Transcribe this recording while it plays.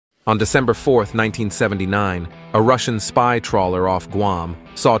On December 4, 1979, a Russian spy trawler off Guam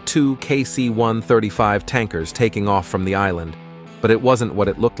saw two KC-135 tankers taking off from the island, but it wasn't what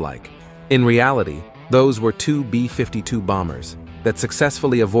it looked like. In reality, those were two B-52 bombers that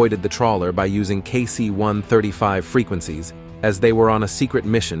successfully avoided the trawler by using KC-135 frequencies as they were on a secret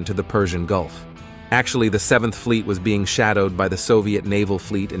mission to the Persian Gulf. Actually, the 7th Fleet was being shadowed by the Soviet naval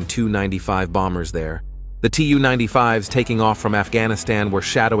fleet and Tu-95 bombers there. The Tu-95s taking off from Afghanistan were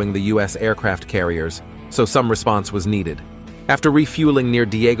shadowing the U.S. aircraft carriers, so some response was needed. After refueling near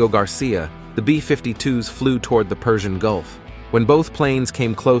Diego Garcia, the B-52s flew toward the Persian Gulf. When both planes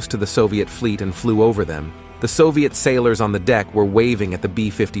came close to the Soviet fleet and flew over them, the Soviet sailors on the deck were waving at the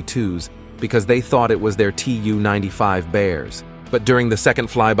B-52s because they thought it was their Tu-95 Bears. But during the second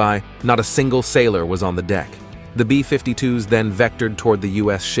flyby, not a single sailor was on the deck. The B-52s then vectored toward the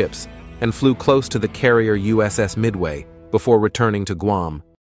U.S. ships and flew close to the carrier USS Midway before returning to Guam.